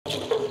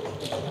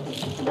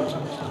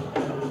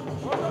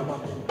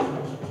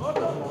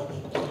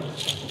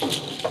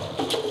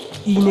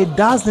In a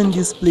dazzling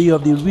display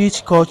of the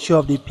rich culture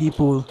of the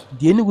people,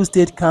 the Enugu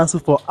State Council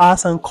for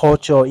Arts and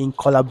Culture, in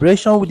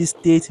collaboration with the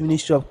State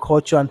Ministry of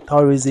Culture and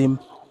Tourism,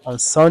 on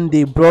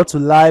Sunday brought to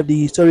life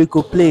the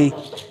historical play,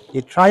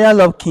 The Trial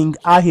of King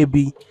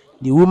Ahebi,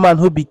 the Woman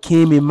Who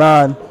Became a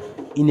Man,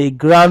 in a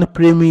grand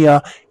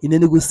premiere in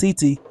Enugu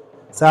City,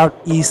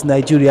 Southeast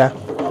Nigeria.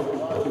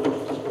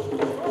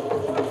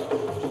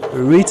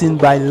 Written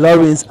by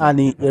Lawrence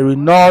Annie, a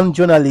renowned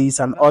journalist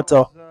and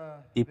author,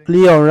 the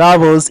play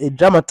unravels a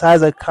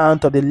dramatized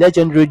account of the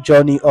legendary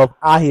journey of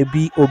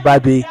Ahebi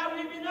Obabe.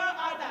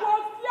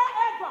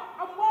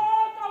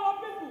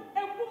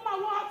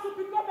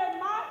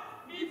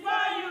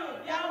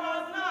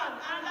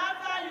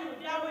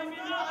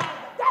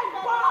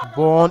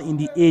 Born in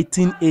the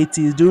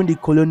 1880s during the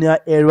colonial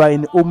era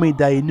in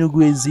Umuida,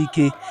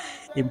 Enugu-Ezike,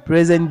 in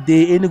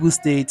present-day Enugu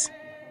State,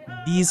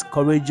 this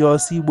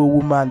courageous Igbo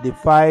woman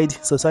defied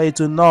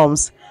societal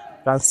norms,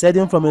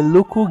 transcending from a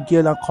local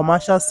girl and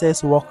commercial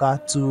sex worker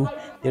to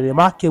the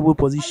remarkable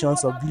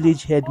positions of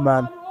village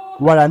headman,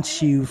 warrant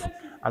chief,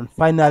 and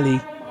finally,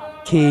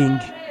 king.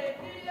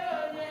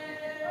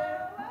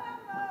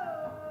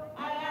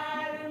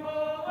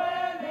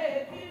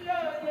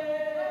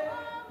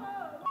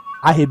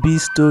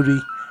 Ahebi's story,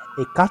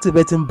 a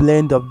captivating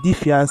blend of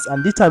defiance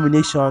and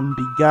determination,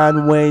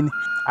 began when,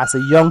 as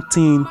a young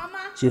teen,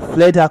 she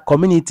fled her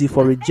community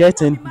for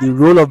rejecting the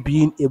role of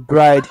being a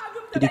bride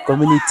to the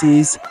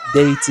community's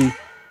deity.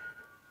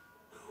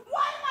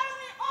 Why marry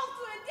me off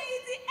to a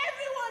deity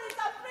everyone is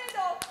afraid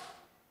of?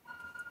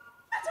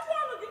 That's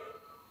wrong with it.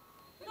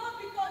 Not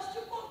because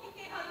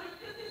Chukwokike has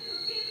refused to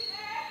give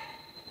air,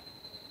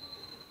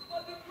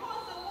 but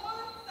because the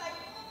ones I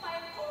call my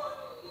own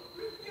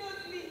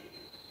refuse me.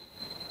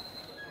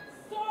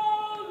 So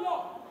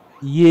long.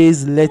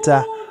 Years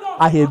later,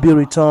 Ahebi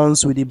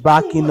returns with the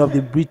backing of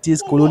the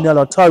British colonial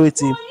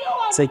authority,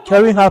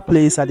 securing her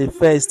place as the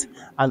first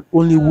and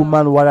only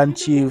woman warrant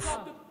chief.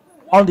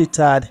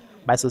 Undeterred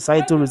by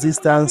societal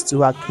resistance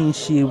to her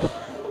kingship,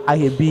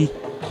 Ahebi,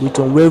 with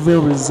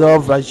unwavering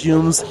resolve,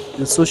 assumes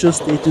the social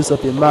status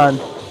of a man,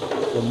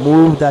 a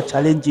move that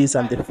challenges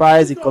and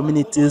defies the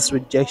community's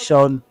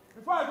rejection.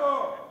 Before I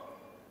go,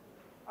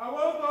 I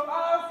want to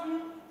ask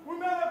you,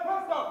 women and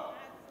pastor,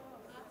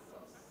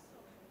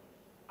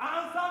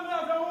 answer me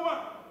as a woman.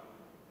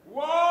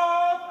 What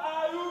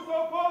are you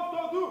supposed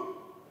to do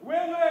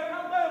when you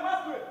encounter a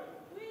masquerade?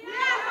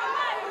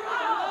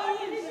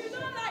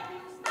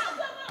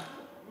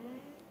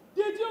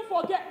 Did you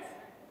forget?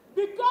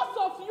 Because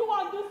of you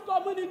and this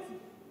community,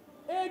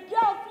 a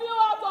girl flew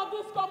out of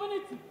this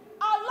community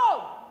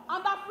alone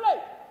and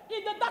afraid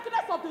in the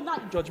darkness of the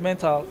night.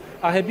 Judgmental.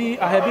 Ahebi,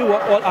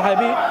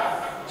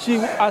 she,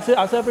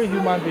 as every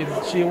human being,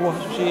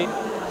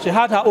 she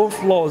had her own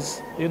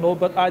flaws, you know.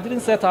 But I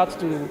didn't set out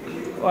to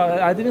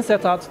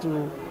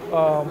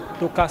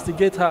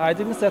castigate her. I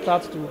didn't set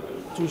out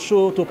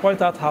to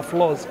point out her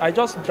flaws. I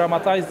just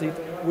dramatized it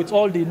with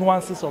all the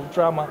nuances of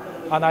drama,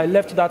 and I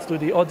left that to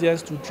the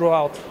audience to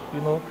draw out.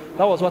 You know,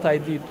 that was what I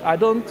did. I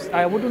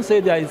wouldn't say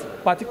there is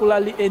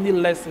particularly any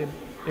lesson.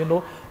 You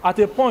know, at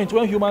a point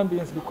when human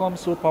beings become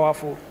so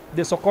powerful,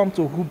 they succumb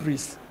to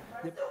hubris.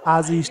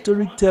 As the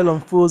historic tale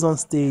unfolds on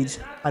stage,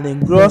 an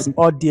engrossed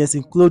audience,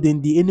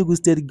 including the Enugu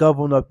State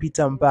Governor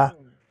Peter Mbah,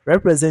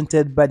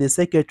 represented by the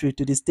Secretary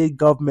to the State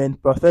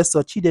Government,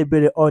 Professor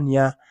Chidebere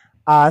Onya,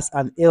 adds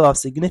an air of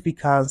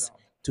significance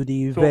to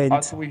the event. So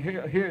as we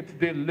here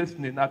today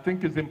listening, I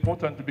think it's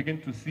important to begin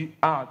to see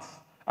arts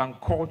and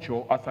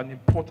culture as an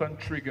important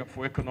trigger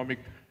for economic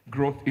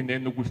growth in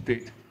Enugu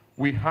State.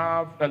 We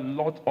have a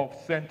lot of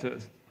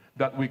centers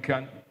that we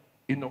can,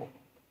 you know,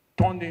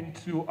 turn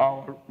into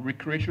our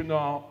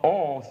recreational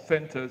or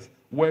centers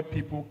where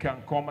people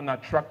can come and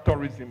attract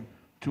tourism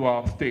to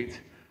our state.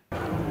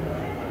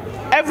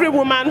 Every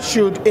woman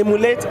should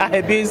emulate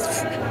Ahebi's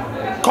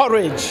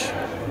courage,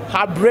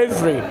 her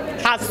bravery,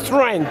 her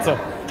strength,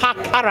 her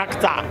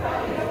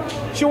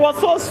character. She was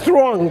so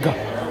strong,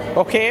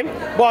 okay?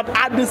 But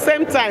at the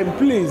same time,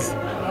 please,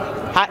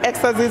 her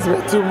excesses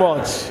were too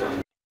much.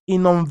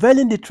 In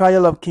unveiling the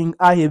trial of King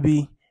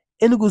Ahebi,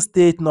 Enugu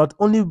State not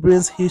only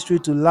brings history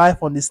to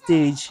life on the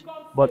stage,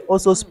 but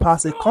also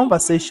sparks a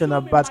conversation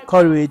about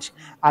courage,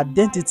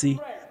 identity,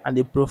 and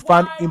the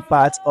profound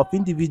impact of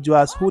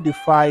individuals who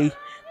defy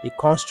the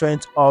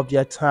constraints of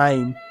their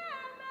time.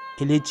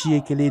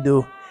 Kelechi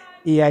Ekeledo,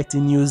 AIT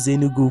News,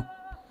 Enugu.